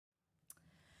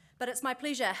but it's my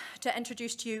pleasure to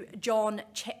introduce to you John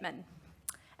Chapman,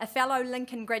 a fellow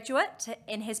Lincoln graduate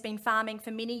and has been farming for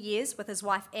many years with his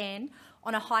wife Anne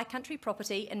on a high country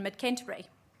property in mid-Canterbury.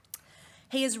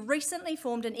 He has recently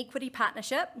formed an equity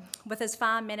partnership with his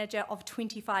farm manager of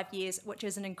 25 years, which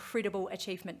is an incredible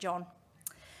achievement, John.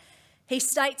 He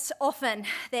states often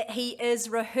that he is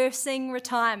rehearsing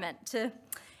retirement,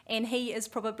 and he is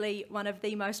probably one of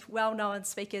the most well-known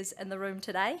speakers in the room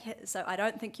today, so I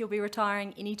don't think you'll be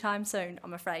retiring anytime soon,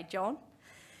 I'm afraid, John.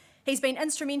 He's been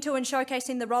instrumental in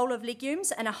showcasing the role of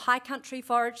legumes in a high country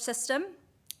forage system,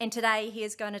 and today he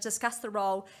is going to discuss the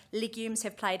role legumes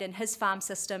have played in his farm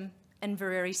system,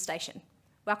 Inverary Station.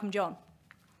 Welcome, John.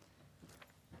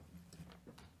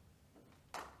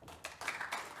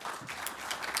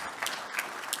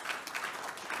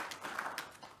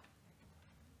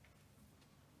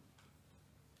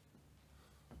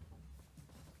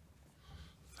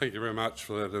 Thank you very much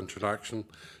for that introduction.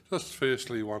 Just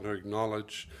firstly want to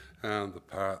acknowledge the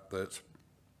part that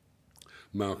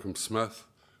Malcolm Smith,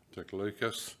 Dick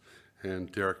Lucas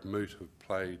and Derek Moot have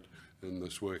played in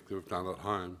this work that we've done at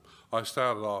home. I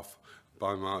started off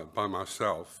by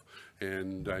myself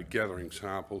and gathering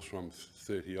samples from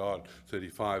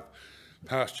 35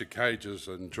 pasture cages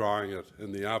and drying it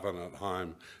in the oven at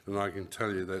home, and I can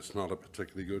tell you that's not a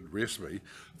particularly good recipe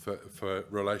for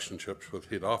relationships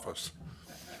with head office.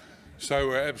 So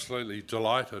we're absolutely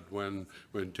delighted when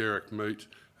Derek Moot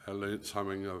learnt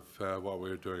something of what we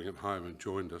were doing at home and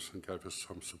joined us and gave us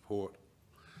some support.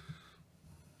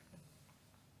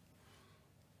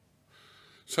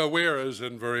 So where is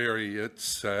Inverary?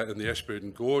 It's in the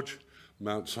Ashburton Gorge.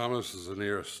 Mount Somers is the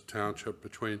nearest township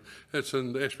it's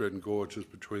in the Ashburton Gorge is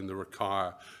between the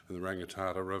Rakaia and the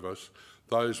Rangitata rivers.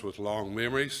 Those with long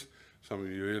memories, some of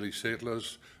you early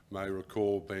settlers may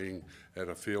recall being at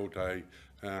a field day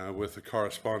with the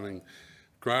corresponding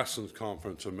grasslands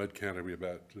conference in mid-Canterbury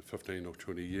about 15 or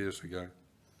 20 years ago.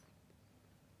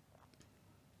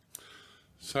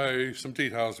 So some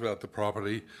details about the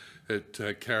property.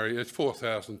 It's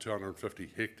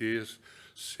 4,250 hectares,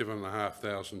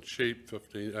 7,500 sheep,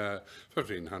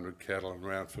 1,500 cattle and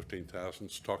around 15,000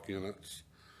 stock units.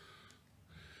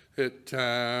 It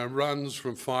runs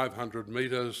from 500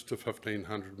 metres to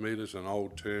 1,500 metres. In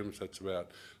old terms, that's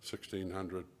about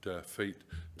 1,600 feet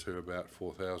to about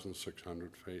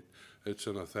 4,600 feet. It's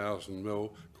in 1,000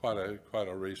 mil, quite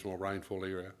a reasonable rainfall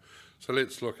area. So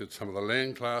let's look at some of the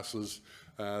land classes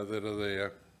that are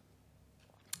there.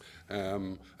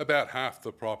 About half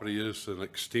the property is an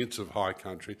extensive high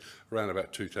country, around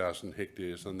about 2,000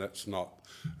 hectares, and that's not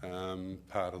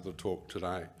part of the talk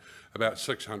today. About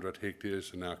 600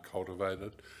 hectares are now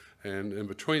cultivated, and in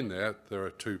between that there are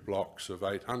two blocks of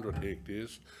 800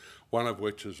 hectares, one of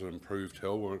which is an improved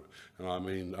hill, and I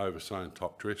mean oversown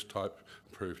top dress type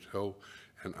improved hill,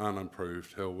 and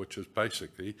unimproved hill, which is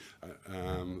basically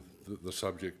the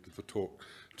subject of the talk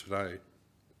today.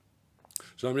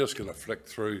 So I'm just going to flick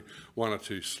through one or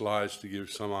two slides to give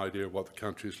some idea of what the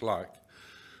country's like.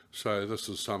 So this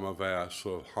is some of our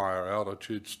sort of higher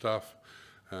altitude stuff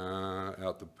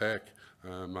out the back,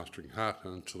 Mustering Hut,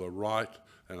 and to the right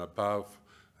and above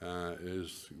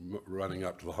is running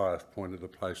up to the highest point of the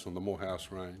place on the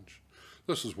Morehouse Range.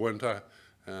 This is winter.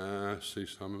 See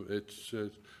some.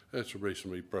 It's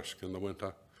reasonably brisk in the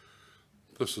winter.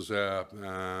 This is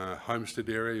our homestead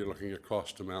area. You're looking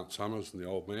across to Mount Somers and the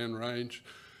Old Man Range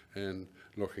and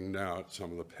looking now at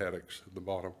some of the paddocks at the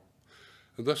bottom.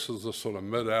 And this is the sort of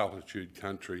mid-altitude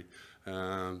country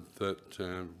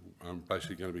that I'm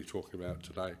basically going to be talking about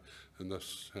today in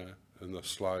this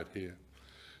slide here.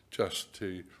 Just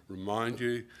to remind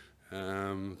you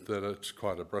that it's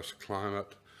quite a brisk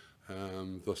climate.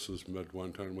 This is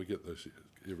midwinter and we get this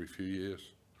every few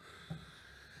years.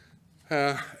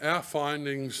 Our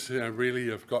findings really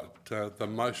have got the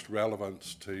most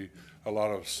relevance to a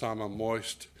lot of summer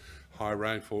moist, high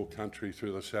rainfall country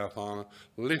through the South Island,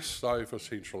 less so for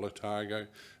Central Otago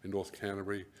and North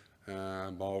Canterbury,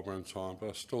 Marlborough and so on,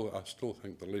 but I still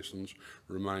think the lessons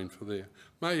remain for there.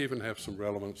 May even have some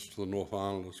relevance to the North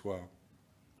Island as well.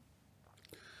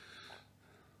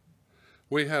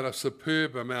 We had a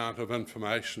superb amount of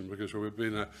information because we've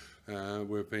been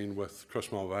with Chris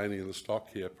Mulvaney in the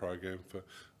Stock Care program for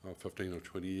 15 or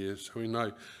 20 years, so we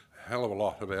know a hell of a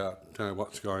lot about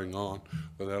what's going on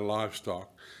with our livestock.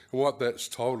 And what that's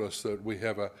told us that we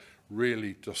have a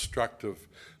really destructive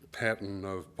pattern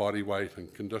of body weight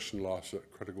and condition loss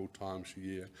at critical times a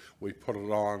year. We put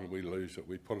it on, we lose it.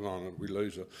 We put it on and we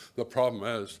lose it. The problem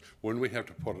is when we have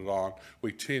to put it on,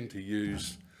 we tend to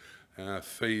use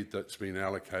feed that's been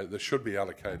allocated, that should be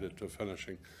allocated to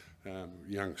finishing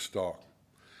young stock.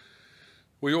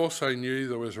 We also knew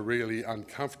there was a really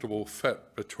uncomfortable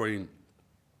fit between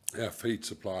our feed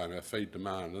supply and our feed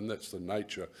demand, and that's the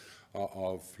nature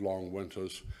of long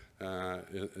winters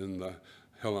in the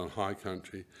hill and high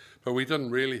country. But we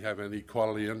didn't really have any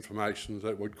quality information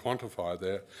that would quantify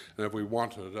that, and if we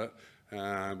wanted it,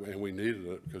 and we needed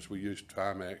it because we used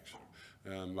Tarmax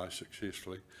most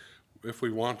successfully, if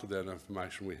we wanted that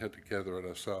information, we had to gather it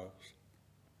ourselves.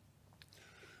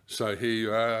 So here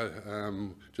you are,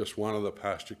 just one of the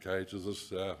pasture cages.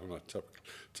 This is on a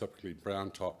typically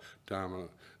brown top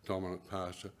dominant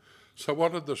pasture. So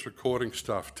what did this recording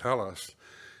stuff tell us?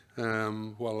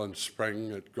 Well, in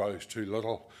spring it grows too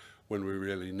little when we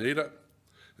really need it.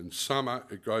 In summer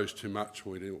it grows too much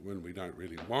when we don't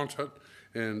really want it.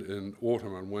 And in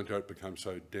autumn and winter it becomes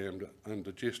so damned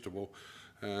indigestible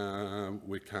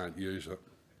we can't use it.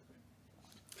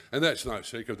 And that's no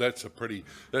secret. That's a pretty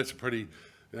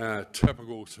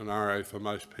typical scenario for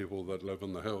most people that live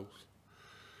in the hills.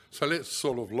 So let's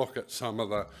sort of look at some of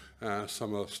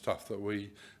the stuff that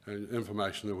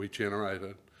information that we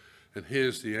generated. And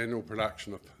here's the annual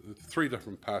production of 3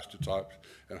 different pasture types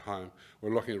at home.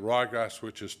 We're looking at ryegrass,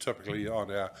 which is typically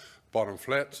on our bottom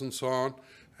flats and so on,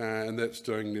 and that's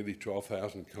doing nearly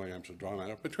 12,000 kilograms of dry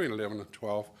matter, between 11 and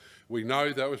 12. We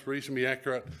know that was reasonably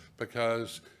accurate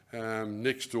because right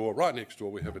next door,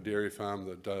 we have a dairy farm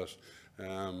that does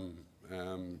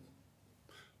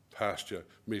pasture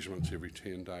measurements every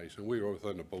 10 days, and we were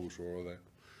within a bull's roar of that.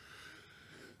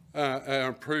 Our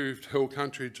improved hill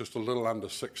country, just a little under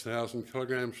 6,000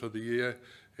 kilograms for the year,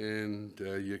 and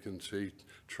you can see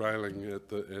trailing at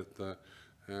the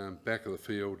back of the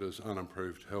field is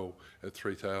unimproved hill at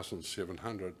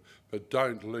 3,700. But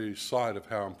don't lose sight of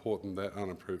how important that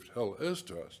unimproved hill is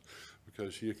to us,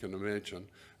 because you can imagine,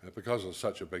 because it's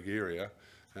such a big area,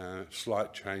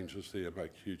 slight changes there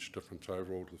make huge difference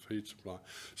overall to the feed supply.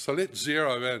 So let's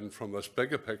zero in from this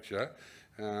bigger picture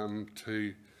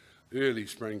to early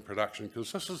spring production,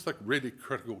 because this is the really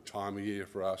critical time of year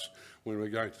for us when we're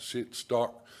going to set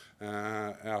stock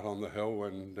out on the hill,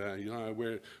 and you know,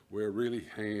 we're really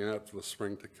hanging out for the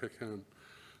spring to kick in.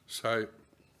 So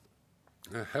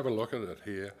have a look at it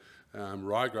here.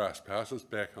 Ryegrass passes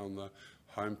back on the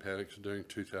home paddocks are doing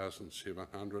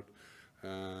 2,700.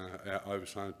 Our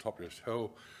oversown Topless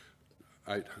Hill,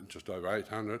 just over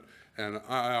 800, and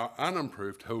our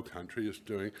unimproved hill country is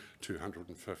doing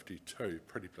 252.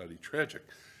 Pretty bloody tragic.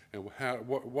 And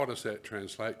what does that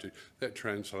translate to? That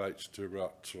translates to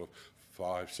about sort of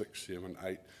 5, 6, 7,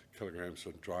 8 kilograms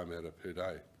of dry matter per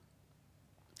day.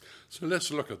 So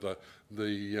let's look at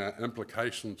the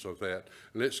implications of that.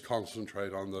 Let's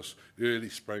concentrate on this early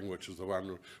spring, which is the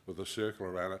one with the circle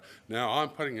around it. Now, I'm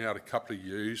putting out a couple of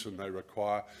ewes, and they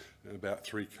require about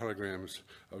 3 kilograms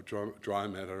of dry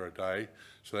matter a day,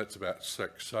 so that's about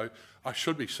 6. So I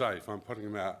should be safe. I'm putting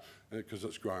them out because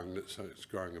it's growing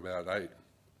about 8.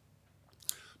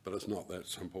 But it's not that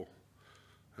simple.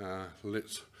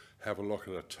 Let's have a look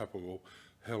at a typical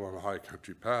hill and high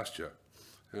country pasture.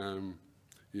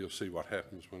 You'll see what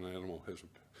happens when an animal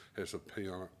has a pea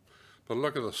on it. But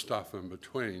look at the stuff in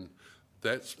between.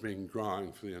 That's been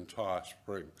growing for the entire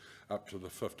spring up to the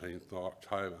 15th of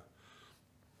October.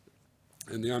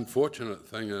 And the unfortunate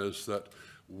thing is that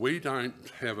we don't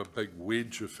have a big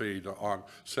wedge of feed on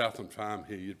Southland Farm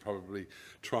here. You'd probably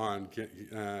try and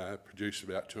produce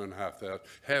about 2,500,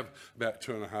 have about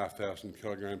 2,500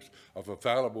 kilograms of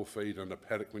available feed in the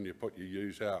paddock when you put your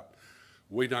ewes out.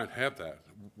 We don't have that.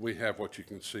 We have what you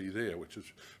can see there, which is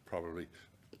probably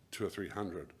 200 or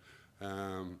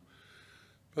 300.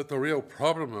 But the real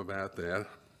problem about that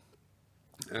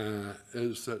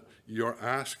is that you're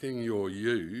asking your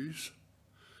ewes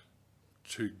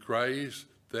to graze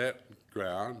that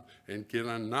ground and get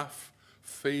enough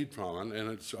feed from it,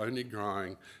 and it's only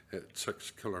growing at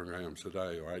 6 kilograms a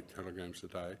day or 8 kilograms a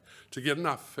day. To get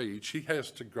enough feed, she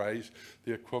has to graze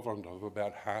the equivalent of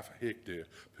about half a hectare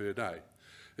per day.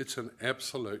 It's an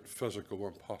absolute physical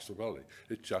impossibility.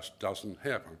 It just doesn't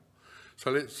happen.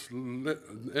 So that's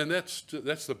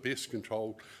the best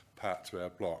controlled parts of our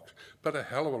blocks. But a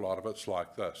hell of a lot of it's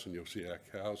like this, and you'll see our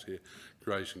cows here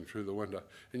grazing through the winter,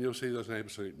 and you'll see there's an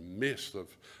absolute mess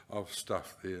of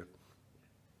stuff there.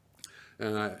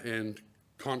 And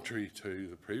contrary to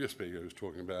the previous speaker who was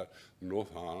talking about the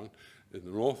North Island, in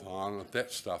the North Island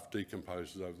that stuff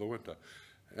decomposes over the winter.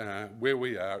 Where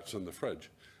we are, it's in the fridge,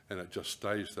 and it just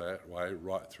stays that way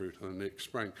right through to the next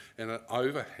spring, and it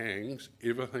overhangs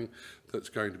everything that's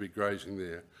going to be grazing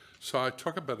there. So I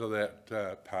took a bit of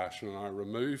that pasture and I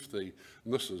removed and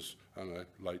this is, I don't know,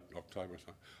 late October or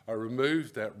something, I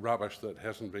removed that rubbish that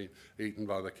hasn't been eaten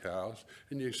by the cows,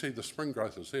 and you see the spring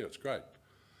growth is there, it's great.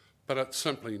 but it's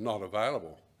simply not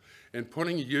available. And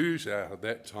putting ewes out at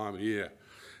that time of year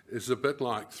is a bit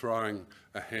like throwing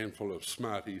a handful of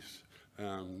Smarties,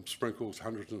 sprinkles,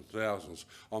 hundreds and thousands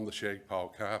on the shag pile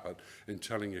carpet and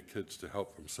telling your kids to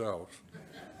help themselves.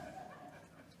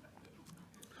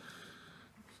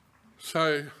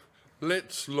 So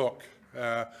let's look,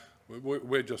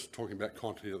 we're just talking about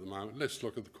quantity at the moment, let's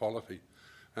look at the quality.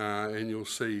 And you'll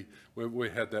see we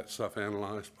had that stuff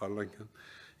analysed by Lincoln.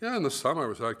 Yeah, in the summer it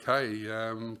was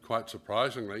okay, quite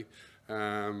surprisingly.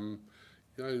 You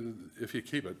know, if you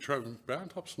keep it trim, brown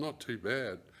top's not too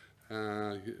bad.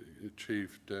 You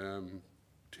achieved 10.8,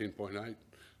 9.3,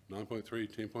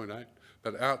 10.8.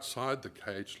 But outside the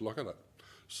cage, look at it.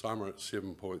 Summer at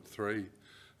 7.3,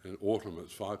 and autumn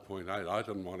it's 5.8. I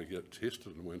didn't want to get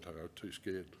tested in winter, I was too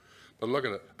scared. But look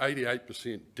at it,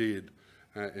 88% dead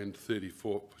and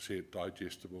 34%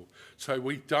 digestible. So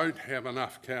we don't have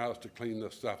enough cows to clean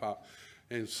this stuff up.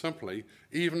 And simply,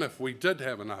 even if we did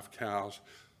have enough cows,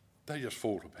 they just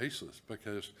fall to pieces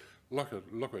because look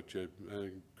at your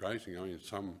grazing. I mean,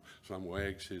 some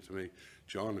wag said to me,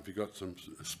 John, if you've got some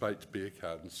Speight's beer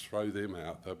cartons, throw them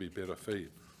out, they'll be better feed.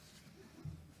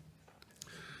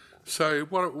 So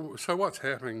what's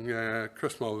happening,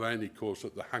 Chris Mulvaney calls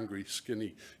it the hungry,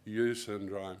 skinny ewe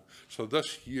syndrome. So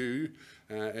this ewe,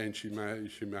 and she may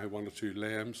have 1 or 2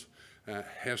 lambs,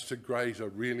 has to graze a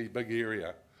really big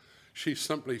area. She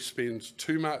simply spends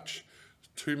too much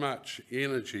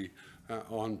energy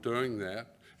on doing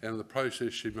that, and in the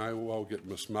process she may well get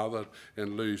mismothered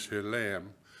and lose her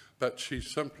lamb, but she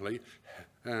simply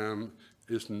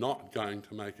is not going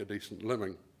to make a decent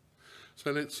living. So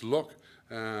let's look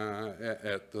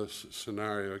at this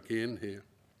scenario again here.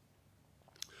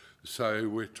 So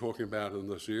we're talking about in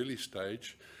this early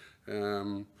stage,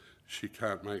 she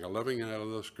can't make a living out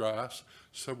of this grass,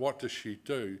 so what does she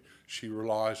do? She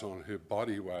relies on her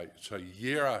body weight. So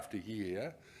year after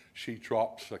year, she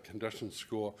drops a condition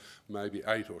score, maybe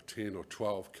 8 or 10 or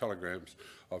 12 kilograms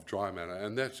of dry matter,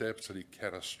 and that's absolutely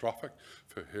catastrophic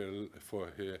for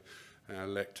her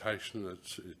lactation.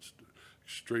 It's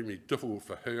extremely difficult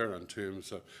for her in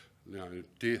terms of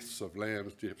deaths of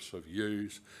lambs, deaths of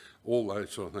ewes, all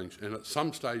those sort of things. And at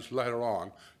some stage later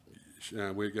on,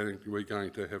 we're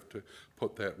going to have to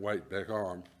put that weight back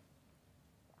on.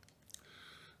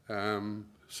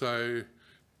 So,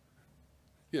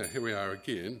 yeah, here we are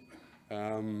again.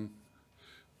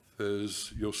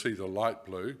 You'll see the light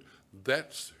blue.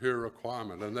 That's her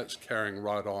requirement, and that's carrying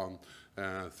right on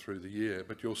through the year.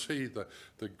 But you'll see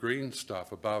the green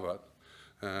stuff above it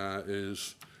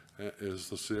is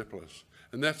the surplus.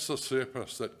 And that's the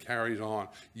surplus that carries on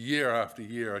year after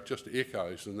year. It just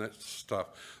echoes, and that's stuff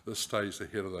that stays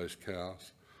ahead of those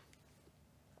cows.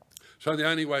 So the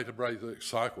only way to break the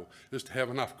cycle is to have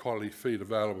enough quality feed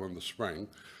available in the spring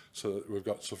so that we've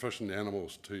got sufficient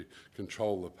animals to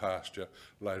control the pasture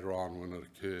later on when it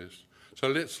occurs. So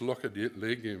let's look at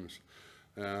legumes.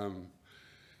 And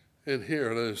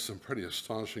here it is, some pretty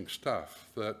astonishing stuff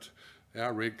that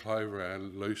our red clover, our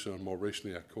Lucerne, and more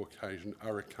recently our Caucasian,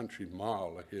 are a country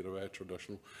mile ahead of our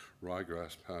traditional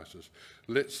ryegrass pastures.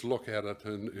 Let's look at it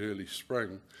in early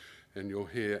spring, and you'll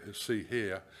see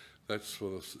here, that's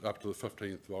for up to the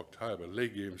 15th of October,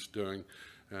 legumes doing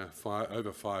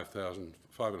over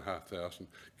 5,500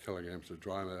 kilograms of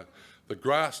dry matter. The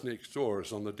grass next door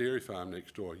is on the dairy farm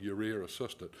next door, urea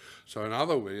assisted. So in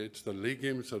other words, the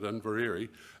legumes at Inverary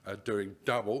are doing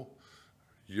double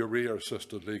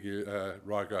urea-assisted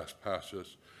ryegrass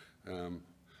pastures on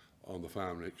the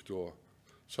farm next door.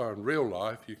 So in real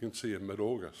life, you can see in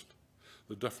mid-August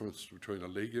the difference between a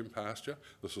legume pasture,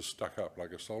 this is stuck up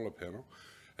like a solar panel,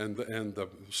 and the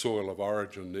soil of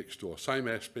origin next door. Same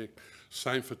aspect,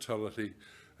 same fertility,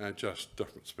 just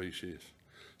different species.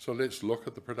 So let's look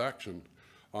at the production.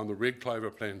 On the red clover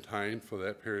plantain for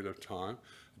that period of time,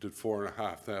 it did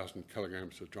 4,500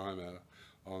 kilograms of dry matter.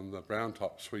 On the brown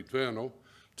top sweet vernal,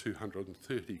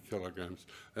 230 kilograms,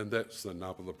 and that's the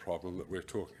nub of the problem that we're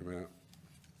talking about.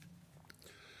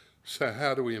 So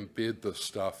how do we embed this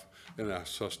stuff in our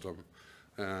system?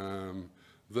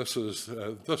 This is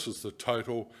the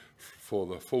total for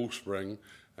the full spring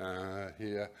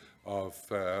here of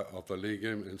the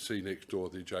legume, and see next door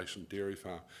the adjacent dairy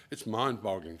farm. It's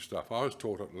mind-boggling stuff. I was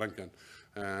taught at Lincoln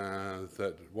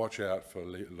that watch out for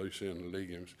Lucerne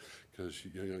legumes, because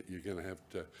you're going to have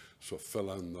to sort of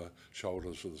fill in the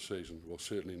shoulders of the season. Well,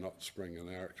 certainly not spring in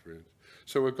our experience.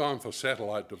 So we've gone for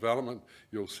satellite development.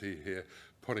 You'll see here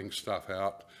putting stuff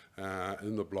out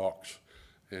in the blocks,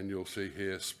 and you'll see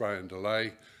here spray and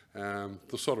delay.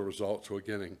 The sort of results we're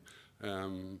getting.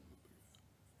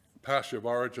 Pasture of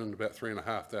origin, about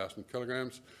 3,500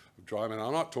 kilograms. dry matter.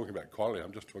 I'm not talking about quality,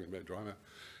 I'm just talking about dry matter.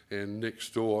 And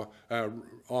next door,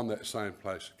 on that same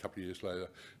place, a couple of years later,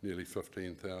 nearly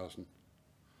 15,000.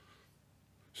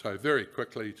 So very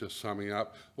quickly, just summing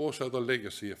up, also the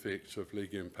legacy effects of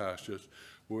legume pastures.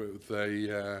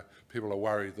 People are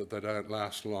worried that they don't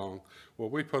last long. Well,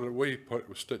 we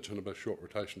stitch in a bit of short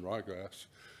rotation ryegrass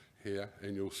here,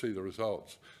 and you'll see the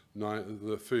results.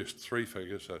 The first 3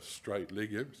 figures are straight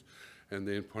legumes, and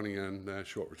then putting in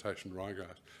short rotation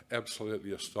ryegrass.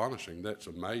 Absolutely astonishing. That's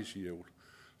a maize yield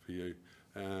for you.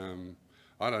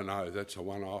 I don't know, that's a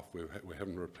one-off. We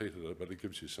haven't repeated it, but it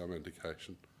gives you some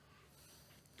indication.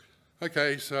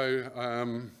 Okay, so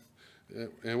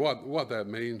and what that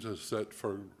means is that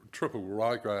for triple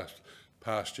ryegrass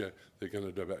pasture, they're going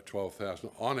to do about 12,000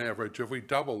 on average. If we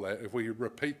double that, if we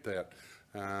repeat that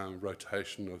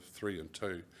rotation of 3 and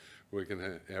 2, we're going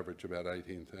to average about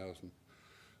 18,000.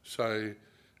 So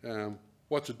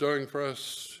what's it doing for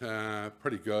us?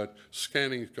 Pretty good.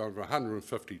 Scanning's gone from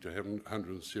 150 to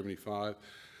 175.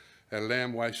 Our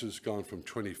lamb waste has gone from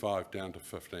 25 down to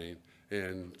 15.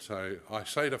 And so I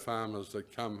say to farmers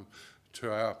that come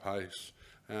to our place,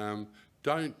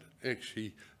 don't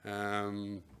actually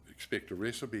expect a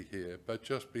recipe here, but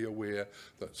just be aware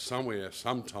that somewhere,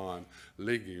 sometime,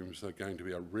 legumes are going to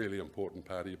be a really important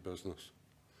part of your business.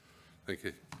 Thank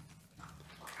you.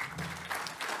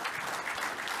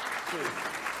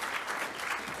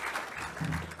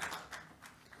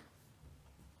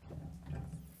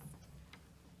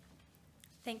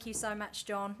 Thank you so much,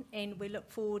 John, and we look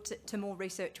forward to more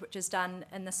research which is done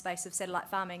in the space of satellite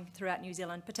farming throughout New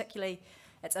Zealand, particularly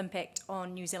its impact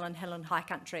on New Zealand hill and high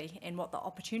country and what the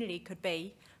opportunity could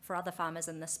be for other farmers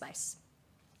in this space.